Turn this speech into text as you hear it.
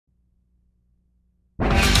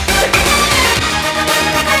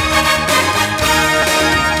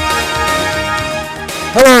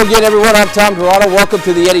Hello again, everyone. I'm Tom Dirato. Welcome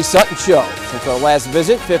to the Eddie Sutton Show. Since our last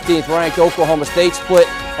visit, 15th ranked Oklahoma State split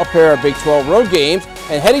a pair of Big 12 road games.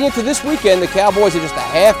 And heading into this weekend, the Cowboys are just a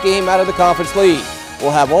half game out of the conference lead. We'll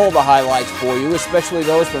have all the highlights for you, especially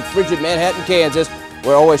those from frigid Manhattan, Kansas,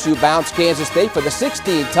 where OSU bounced Kansas State for the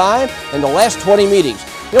 16th time in the last 20 meetings.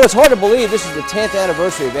 You know, it's hard to believe this is the 10th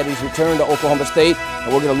anniversary of Eddie's return to Oklahoma State,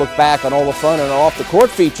 and we're going to look back on all the fun and off-the-court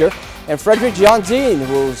feature. And Fredrik Jonzen,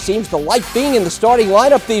 who seems to like being in the starting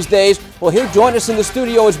lineup these days, well, he'll join us in the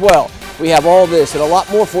studio as well. We have all this and a lot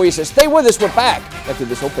more for you, so stay with us. We're back after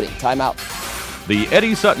this opening timeout. The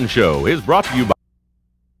Eddie Sutton Show is brought to you by...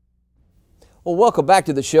 Well, welcome back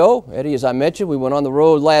to the show. Eddie, as I mentioned, we went on the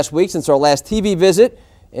road last week since our last TV visit,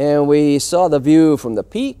 and we saw the view from the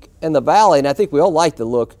peak and the valley, and I think we all like the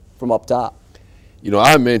look from up top. You know,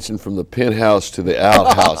 I mentioned from the penthouse to the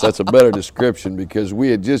outhouse. That's a better description because we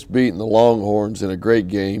had just beaten the Longhorns in a great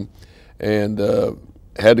game and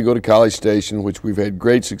had to go to College Station, which we've had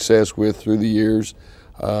great success with through the years,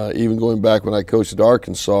 even going back when I coached at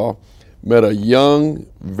Arkansas. Met a young,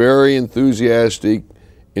 very enthusiastic,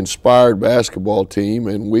 inspired basketball team,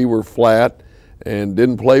 and we were flat and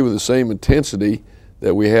didn't play with the same intensity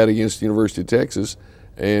that we had against the University of Texas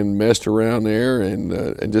and messed around there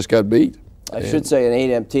and just got beat. I should say an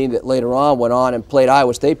A&M team that later on went on and played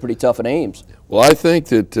Iowa State pretty tough at Ames. Well, I think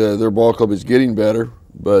that their ball club is getting better,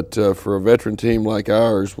 but for a veteran team like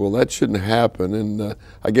ours, well, that shouldn't happen. And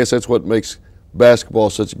I guess that's what makes basketball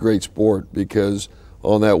such a great sport, because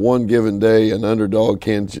on that one given day, an underdog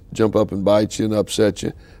can jump up and bite you and upset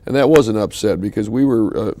you. And that was an upset because we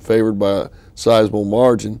were favored by a sizable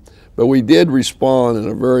margin. But we did respond in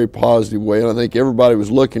a very positive way, and I think everybody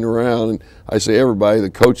was looking around, and I say everybody, the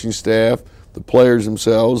coaching staff, the players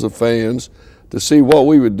themselves, the fans, to see what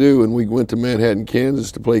we would do. And we went to Manhattan,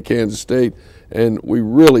 Kansas to play Kansas State, and we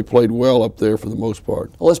really played well up there for the most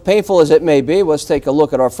part. Well, as painful as it may be, let's take a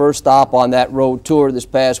look at our first stop on that road tour this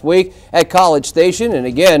past week at College Station. And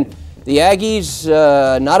again, the Aggies,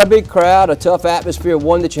 not a big crowd, a tough atmosphere,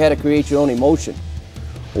 one that you had to create your own emotion.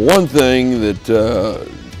 One thing that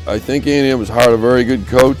I think A&M has hired a very good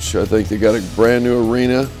coach. I think they got a brand new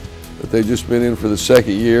arena that they've just been in for the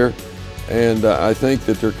second year. And I think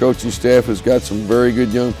that their coaching staff has got some very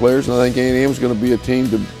good young players, and I think A&M is going to be a team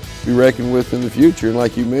to be reckoned with in the future. And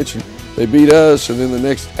like you mentioned, they beat us, and then the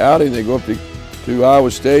next outing they go up to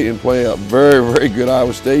Iowa State and play a very, very good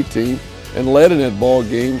Iowa State team and led in that ball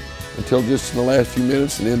game until just in the last few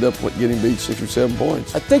minutes and end up getting beat 6 or 7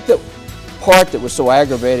 points. I think the part that was so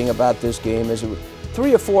aggravating about this game is it was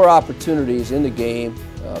 3 or 4 opportunities in the game,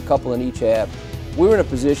 a couple in each half. We were in a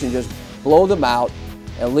position to just blow them out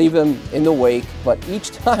and leave them in the wake, but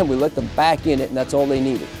each time we let them back in it, and that's all they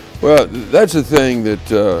needed. Well, that's the thing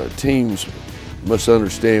that teams must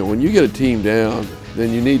understand. When you get a team down,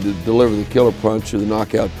 then you need to deliver the killer punch or the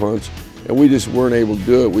knockout punch, and we just weren't able to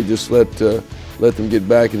do it. We just let them get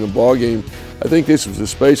back in the ball game. I think this was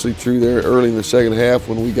especially true there early in the second half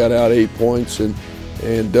when we got out 8 points,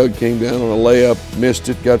 and Doug came down on a layup, missed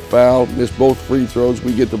it, got fouled, missed both free throws.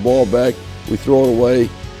 We get the ball back, we throw it away.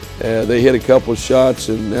 They hit a couple of shots,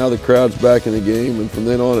 and now the crowd's back in the game, and from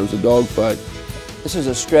then on it was a dogfight. This is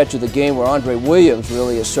a stretch of the game where Andre Williams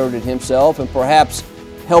really asserted himself and perhaps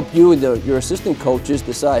helped you and your assistant coaches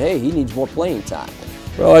decide, hey, he needs more playing time.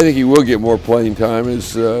 Well, I think he will get more playing time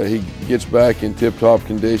as he gets back in tip-top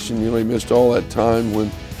condition. You know, he missed all that time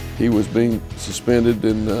when he was being suspended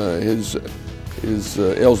and his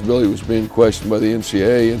eligibility was being questioned by the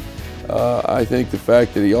NCAA. And I think the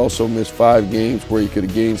fact that he also missed 5 games where he could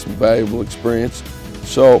have gained some valuable experience.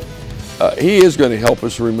 So he is going to help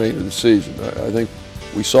us the remainder of the season. I think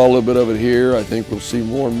we saw a little bit of it here. I think we'll see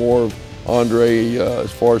more and more of Andre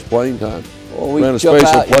as far as playing time. Well, we ran a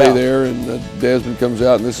spatial play there, and Desmond comes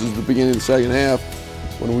out, and this is the beginning of the second half.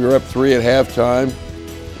 When we were up 3 at halftime,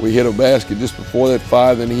 we hit a basket just before that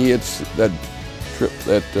 5, and he hits that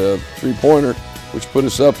three-pointer, which put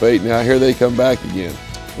us up 8. Now here they come back again.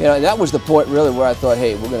 You know, that was the point really where I thought,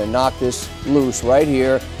 hey, we're going to knock this loose right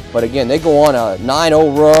here. But again, they go on a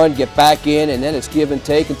 9-0 run, get back in, and then it's give and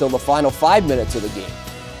take until the final 5 minutes of the game.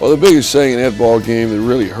 Well, the biggest thing in that ball game that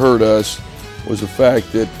really hurt us was the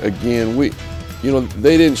fact that, again,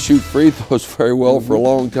 they didn't shoot free throws very well for a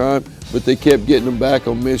long time, but they kept getting them back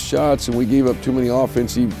on missed shots, and we gave up too many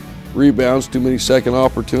offensive rebounds, too many second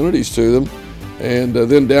opportunities to them. And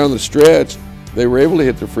then down the stretch, they were able to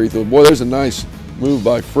hit the free throw. Boy, there's a nice move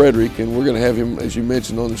by Fredrik, and we're going to have him, as you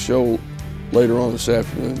mentioned, on the show later on this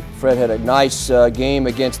afternoon. Fred had a nice game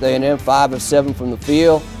against A&M, 5 of 7 from the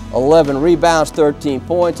field, 11 rebounds, 13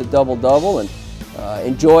 points, a double-double, and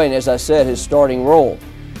enjoying, as I said, his starting role.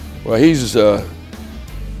 Well, he's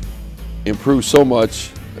improved so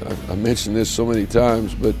much. I mentioned this so many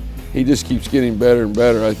times, but he just keeps getting better and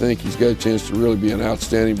better. I think he's got a chance to really be an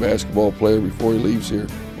outstanding basketball player before he leaves here.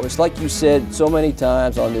 Well, it's like you said so many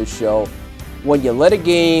times on this show, when you let a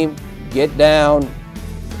game get down,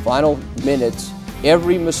 final minutes,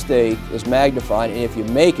 every mistake is magnified, and if you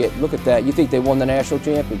make it, look at that, you think they won the national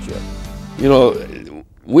championship. You know,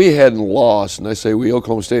 we hadn't lost, and I say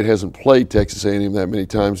Oklahoma State hasn't played Texas A&M that many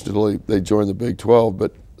times until they joined the Big 12,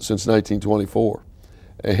 but since 1924.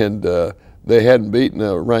 And they hadn't beaten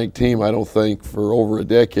a ranked team, I don't think, for over a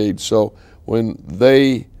decade. So when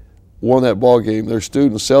they won that ball game, their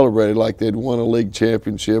students celebrated like they'd won a league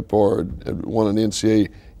championship or had won an NCAA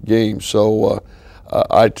game. So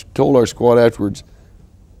I told our squad afterwards,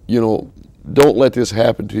 you know, don't let this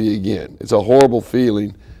happen to you again. It's a horrible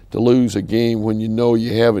feeling to lose a game when you know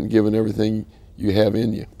you haven't given everything you have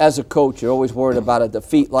in you. As a coach, you're always worried about a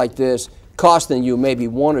defeat like this costing you maybe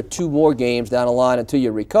 1 or 2 more games down the line until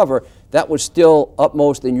you recover. That was still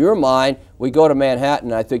upmost in your mind. We go to Manhattan,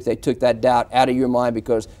 and I think they took that doubt out of your mind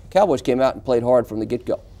because Cowboys came out and played hard from the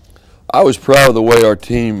get-go. I was proud of the way our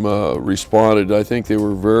team responded. I think they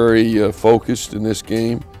were very focused in this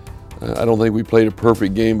game. I don't think we played a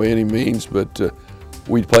perfect game by any means, but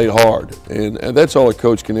we played hard. And that's all a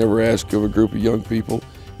coach can ever ask of a group of young people,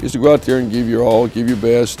 is to go out there and give your all, give your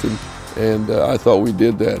best, and I thought we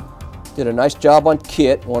did that. Did a nice job on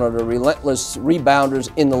Kit, one of the relentless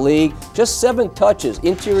rebounders in the league. Just 7 touches,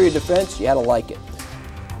 interior defense, you had to like it.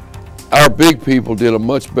 Our big people did a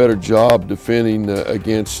much better job defending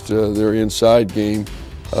against their inside game.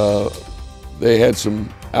 They had some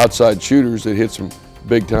outside shooters that hit some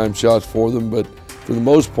big-time shots for them, but for the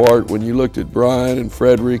most part, when you looked at Brian and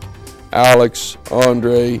Fredrik, Alex,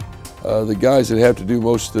 Andre, the guys that have to do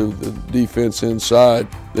most of the defense inside,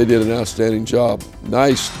 they did an outstanding job.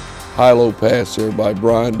 Nice high-low pass there by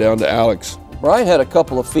Brian down to Alex. Brian had a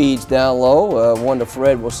couple of feeds down low, one to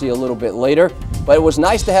Fred we'll see a little bit later, but it was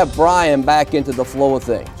nice to have Brian back into the flow of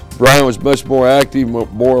things. Brian was much more active,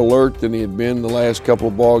 more alert than he had been the last couple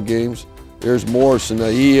of ball games. There's Morrison,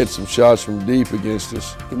 he had some shots from deep against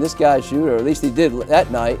us. Can this guy shoot, or at least he did that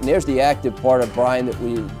night, and there's the active part of Brian that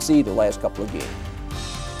we see the last couple of games.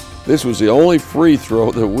 This was the only free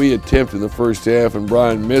throw that we attempted in the first half, and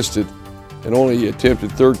Brian missed it and only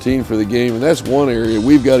attempted 13 for the game. And that's one area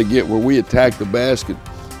we've got to get where we attack the basket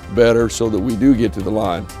better so that we do get to the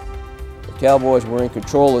line. The Cowboys were in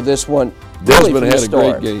control of this one. Desmond had a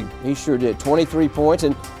great game. He sure did. 23 points.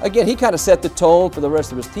 And again, he kind of set the tone for the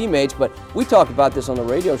rest of his teammates. But we talked about this on the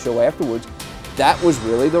radio show afterwards. That was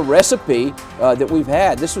really the recipe that we've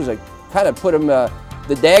had. This was a kind of put him the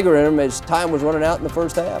dagger in him as time was running out in the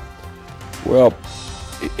first half. Well,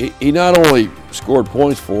 he not only scored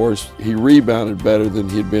points for us, he rebounded better than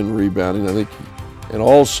he had been rebounding, I think. And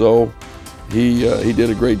also, he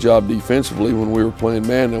did a great job defensively when we were playing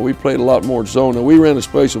man. Now, we played a lot more zone. Now, we ran a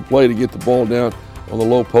special play to get the ball down on the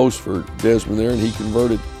low post for Desmond there, and he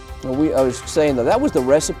converted. Well, I was saying that was the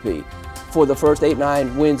recipe for the first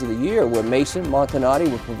 8-9 wins of the year, where Mason,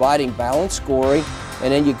 Montanati were providing balanced scoring,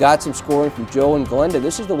 and then you got some scoring from Joe and Glenda.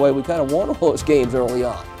 This is the way we kind of won all those games early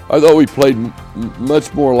on. I thought we played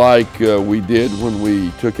much more like we did when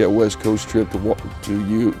we took that West Coast trip to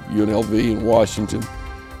UNLV in Washington.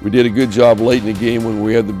 We did a good job late in the game when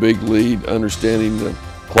we had the big lead, understanding the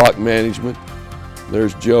clock management.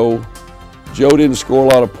 There's Joe. Joe didn't score a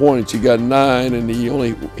lot of points. He got 9, and he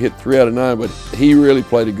only hit 3 out of 9, but he really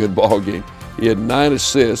played a good ball game. He had 9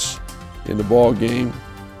 assists in the ball game.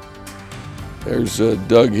 There's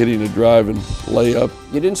Doug hitting a driving layup.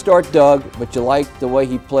 You didn't start Doug, but you liked the way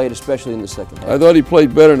he played, especially in the second half. I thought he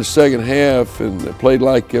played better in the second half and played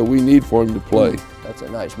like we need for him to play. That's a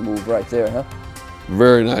nice move right there, huh?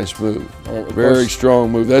 Very nice move. Very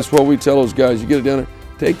strong move. That's what we tell those guys. You get it down there,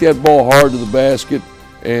 take that ball hard to the basket,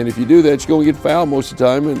 and if you do that, you're going to get fouled most of the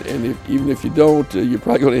time, and even if you don't, you're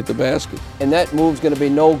probably going to hit the basket. And that move's going to be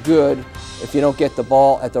no good if you don't get the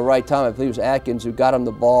ball at the right time. I believe it was Atkins who got him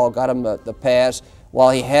the ball, got him the pass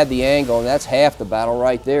while he had the angle, and that's half the battle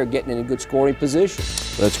right there, getting in a good scoring position.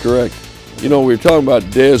 That's correct. You know, we were talking about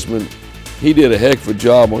Desmond. He did a heck of a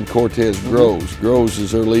job on Cortez Groves. Groves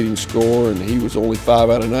is their leading scorer, and he was only 5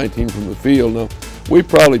 out of 19 from the field. Now, we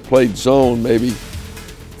probably played zone maybe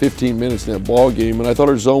 15 minutes in that ball game, and I thought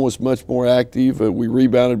our zone was much more active. We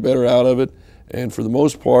rebounded better out of it, and for the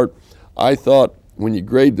most part, I thought when you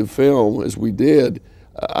grade the film, as we did,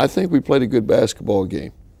 I think we played a good basketball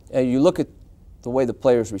game. And you look at the way the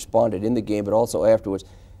players responded in the game, but also afterwards,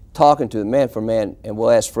 talking to them man for man, and we'll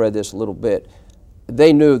ask Fred this a little bit,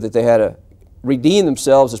 they knew that they had a redeem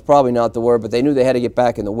themselves is probably not the word, but they knew they had to get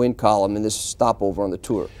back in the win column in this stopover on the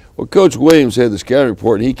tour. Well, Coach Williams had the scouting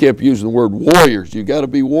report, and he kept using the word warriors. You got to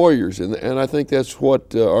be warriors, and I think that's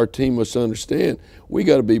what our team must understand. We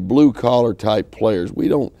got to be blue-collar type players. We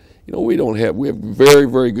have very,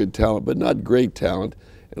 very good talent, but not great talent.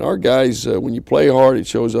 And our guys, when you play hard, it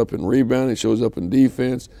shows up in rebounding, it shows up in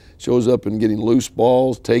defense, it shows up in getting loose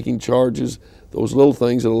balls, taking charges, those little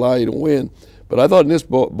things that allow you to win. But I thought in this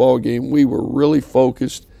ball game we were really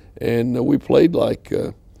focused, and we played like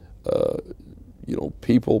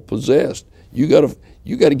people possessed. You got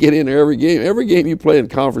to get in every game. Every game you play in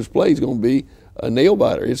conference play is going to be a nail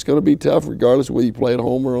biter. It's going to be tough regardless of whether you play at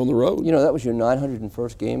home or on the road. You know, that was your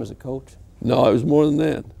 901st game as a coach? No, it was more than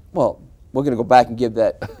that. Well, we're going to go back and give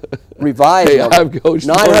that revised hey, number. I've coached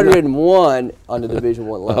 901 on the Division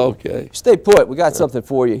I level. Okay. Stay put. We got something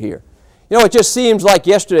for you here. You know, it just seems like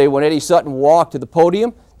yesterday when Eddie Sutton walked to the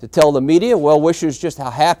podium to tell the media, well-wishers, just how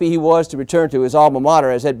happy he was to return to his alma mater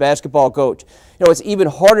as head basketball coach. You know, it's even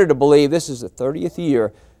harder to believe this is the 30th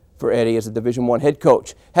year for Eddie as a Division I head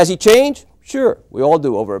coach. Has he changed? Sure, we all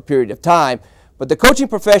do over a period of time. But the coaching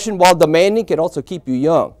profession, while demanding, can also keep you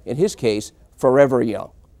young. In his case, forever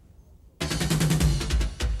young.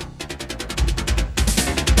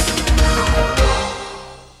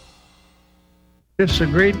 It's a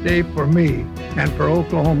great day for me and for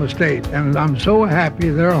Oklahoma State, and I'm so happy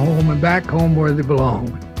they're home and back home where they belong.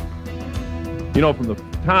 You know, from the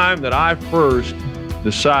time that I first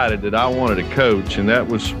decided that I wanted to coach, and that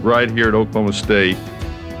was right here at Oklahoma State,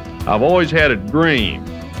 I've always had a dream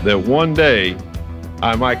that one day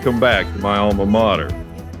I might come back to my alma mater.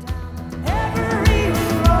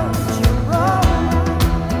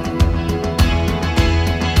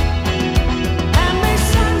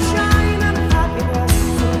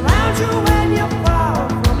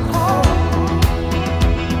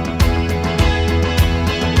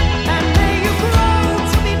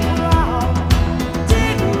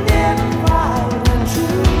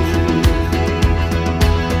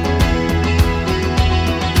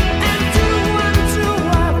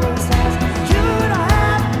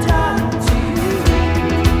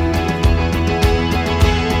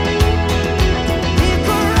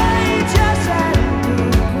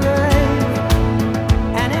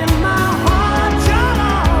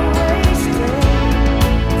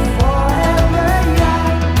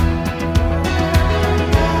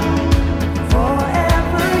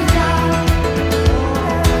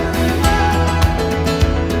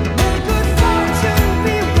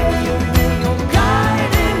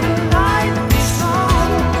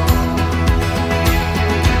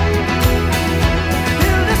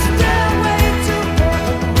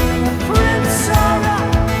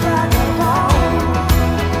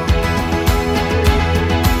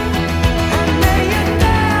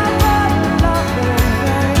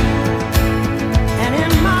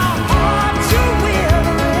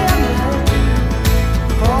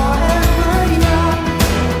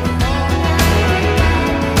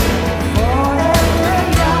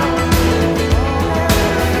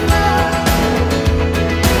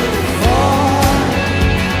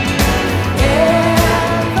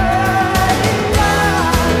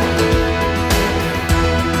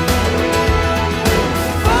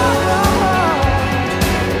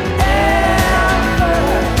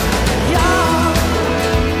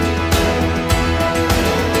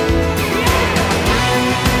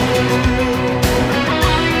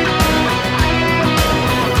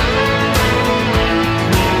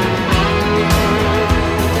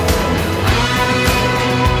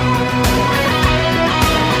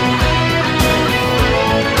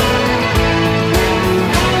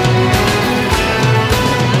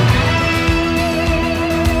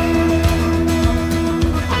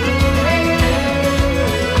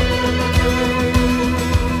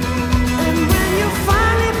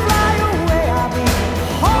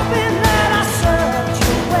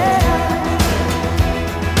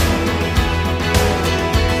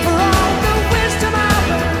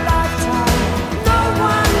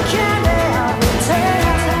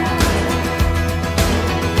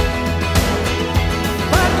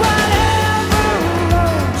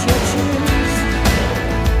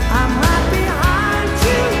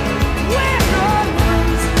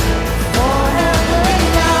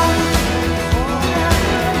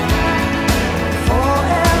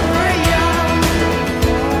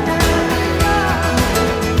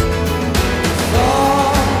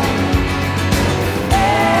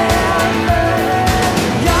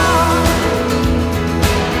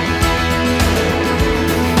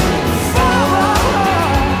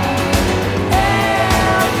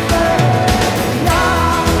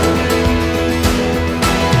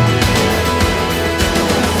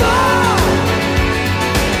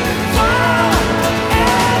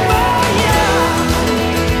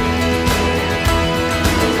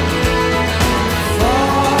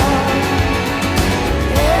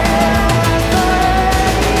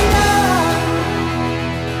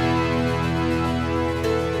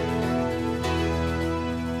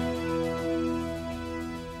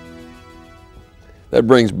 that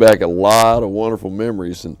brings back a lot of wonderful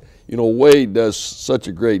memories. And, you know, Wade does such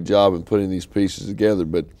a great job in putting these pieces together,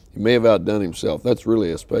 but he may have outdone himself. That's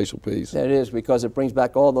really a special piece. It is, because it brings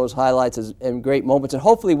back all those highlights and great moments, and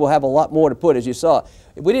hopefully we'll have a lot more to put, as you saw.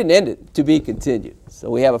 We didn't end it, to be continued. So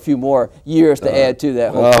we have a few more years to add to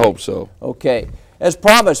that. Well, I hope so. Okay. As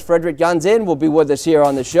promised, Fredrik Jonzen will be with us here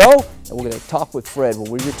on the show, and we're going to talk with Fred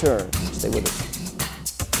when we return. Stay with us.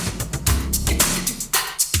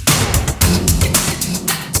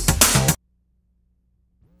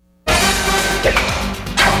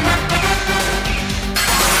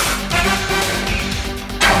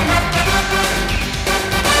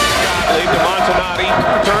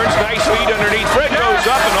 Turns nice lead underneath. Fred goes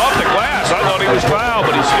up and off the glass. I thought he was fouled,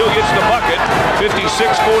 but he still gets the bucket.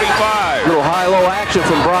 56-45. Little high-low action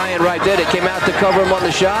from Brian right there. They came out to cover him on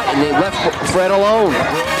the shot, and they left Fred alone.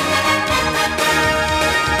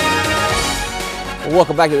 Well,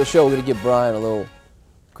 welcome back to the show. We're going to give Brian a little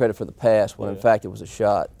credit for the pass when, in fact, it was a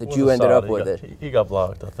shot that you ended up with it. He got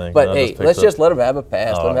blocked, I think. But, hey, let's just let him have a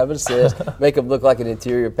pass. Let him have an assist. Make him look like an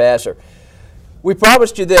interior passer. We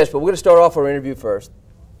promised you this, but we're going to start off our interview first.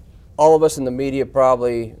 All of us in the media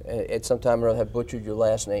probably at some time or other have butchered your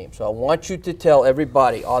last name. So I want you to tell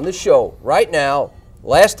everybody on the show right now,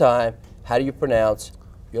 last time, how do you pronounce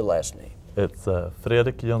your last name? It's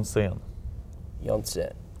Fredrik Jonzen.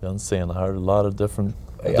 Jonzen. Jonzen. I heard a lot of different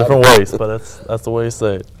ways, but that's the way you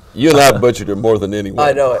say it. You and I butchered it more than anyone.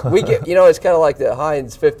 I know it. We get, you know, it's kind of like the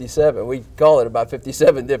Heinz 57. We call it about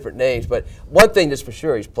 57 different names. But one thing that's for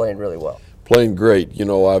sure, he's playing really well. Playing great. You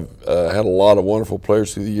know, I've had a lot of wonderful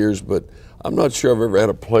players through the years, but I'm not sure I've ever had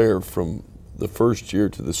a player from the first year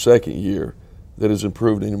to the second year that has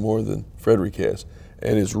improved any more than Fredrik has,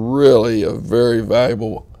 and is really a very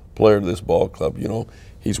valuable player to this ball club. You know,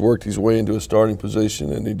 he's worked his way into a starting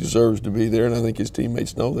position, and he deserves to be there, and I think his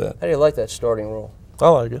teammates know that. How do you like that starting role? I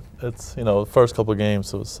like it. It's, you know, the first couple of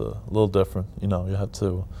games it was a little different. You know, you have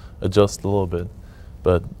to adjust a little bit.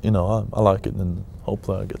 But, you know, I like it, and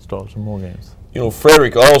hopefully I get started some more games. You know,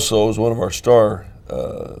 Fredrik also is one of our star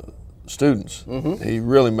students. He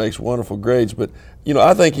really makes wonderful grades. But, you know,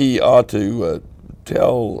 I think he ought to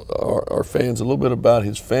tell our fans a little bit about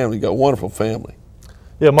his family. He's got a wonderful family.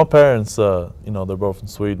 Yeah, my parents, you know, they're both from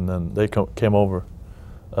Sweden, and they came over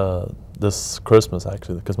this Christmas,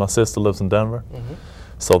 actually, because my sister lives in Denver.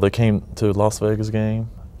 So they came to Las Vegas game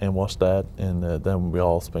and watched that, and then we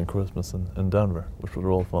all spent Christmas in Denver, which was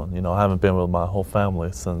real fun. You know, I haven't been with my whole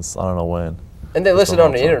family since I don't know when. And they listen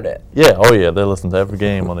on the internet. Yeah, oh yeah, they listen to every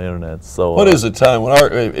game on the internet. So what is the time when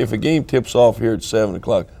if a game tips off here at 7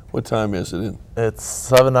 o'clock? What time is it in? It's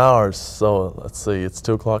 7 hours. So let's see, it's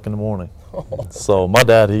 2 o'clock in the morning. So my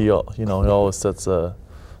dad, he always sets the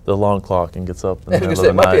alarm clock and gets up.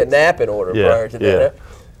 There might be a nap in order prior to that.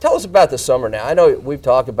 Tell us about the summer now. I know we've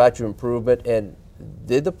talked about your improvement, and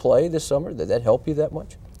did the play this summer, did that help you that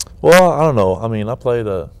much? Well, I don't know. I mean, I played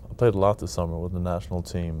a lot this summer with the national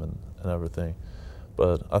team and everything.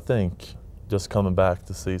 But I think just coming back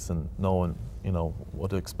this season, knowing, you know,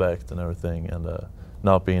 what to expect and everything, and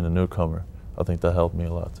not being a newcomer, I think that helped me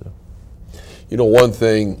a lot too. You know, one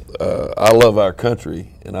thing, I love our country,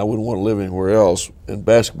 and I wouldn't want to live anywhere else, and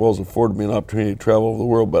basketball has afforded me an opportunity to travel over the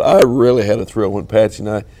world, but I really had a thrill when Patsy and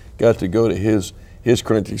I got to go to his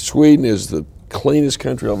country. Sweden is the cleanest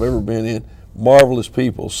country I've ever been in, marvelous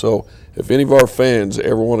people. So if any of our fans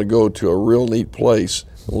ever want to go to a real neat place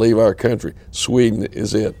and leave our country, Sweden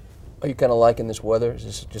is it. Are you kind of liking this weather? Is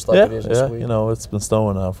this just like it is in Sweden? You know, it's been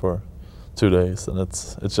snowing now for 2 days, and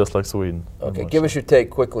it's just like Sweden. Okay, give us your take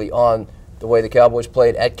quickly on the way the Cowboys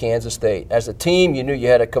played at Kansas State. As a team, you knew you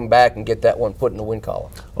had to come back and get that one put in the win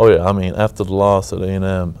column. Oh yeah, I mean, after the loss at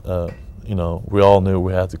A&M, you know, we all knew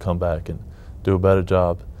we had to come back and do a better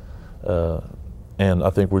job. And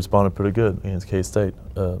I think we responded pretty good against K-State.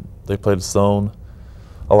 They played a zone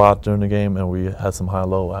a lot during the game, and we had some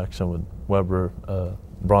high-low action with Weber,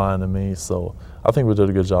 Brian, and me. So I think we did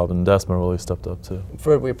a good job, and Desmond really stepped up too.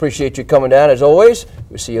 Fred, we appreciate you coming down as always.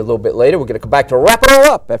 We'll see you a little bit later. We're going to come back to wrap it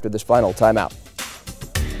all up after this final timeout.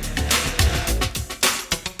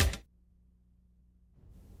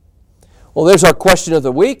 Well, there's our question of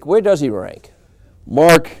the week. Where does he rank?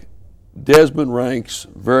 Mark, Desmond ranks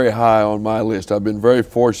very high on my list. I've been very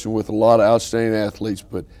fortunate with a lot of outstanding athletes,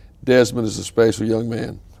 but Desmond is a special young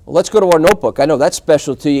man. Well, let's go to our notebook. I know that's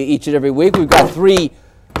special to you each and every week. We've got 3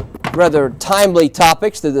 rather timely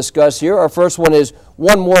topics to discuss here. Our first one is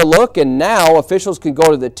one more look, and now officials can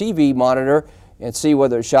go to the TV monitor and see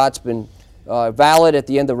whether a shot's been valid at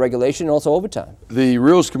the end of regulation and also overtime. The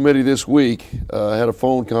Rules Committee this week had a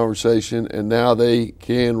phone conversation, and now they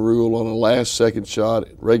can rule on a last-second shot,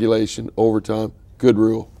 regulation, overtime, Good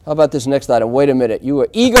rule. How about this next item? Wait a minute. You were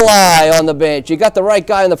eagle eye on the bench. You got the right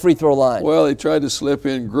guy on the free throw line. Well, they tried to slip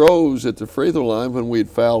in Groves at the free throw line when we had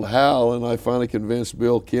fouled Hal, and I finally convinced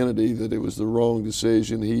Bill Kennedy that it was the wrong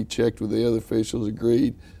decision. He checked with the other officials,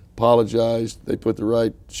 agreed, apologized. They put the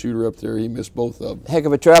right shooter up there. He missed both of them. Heck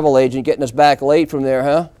of a travel agent getting us back late from there,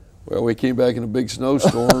 huh? Well, we came back in a big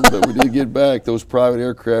snowstorm, but we did get back. Those private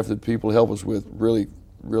aircraft that people help us with really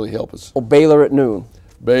help us. Oh, Baylor at noon.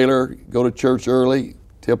 Baylor, go to church early,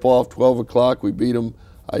 tip off 12 o'clock. We beat them,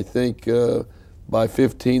 I think, by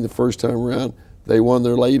 15 the first time around. They won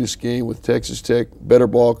their latest game with Texas Tech, better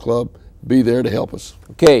ball club. Be there to help us.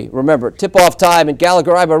 Okay, remember, tip-off time in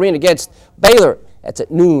Gallagher Iba Arena against Baylor. That's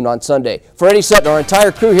at noon on Sunday. For Eddie Sutton, our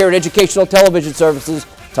entire crew here at Educational Television Services,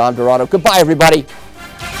 Tom Dirato. Goodbye, everybody.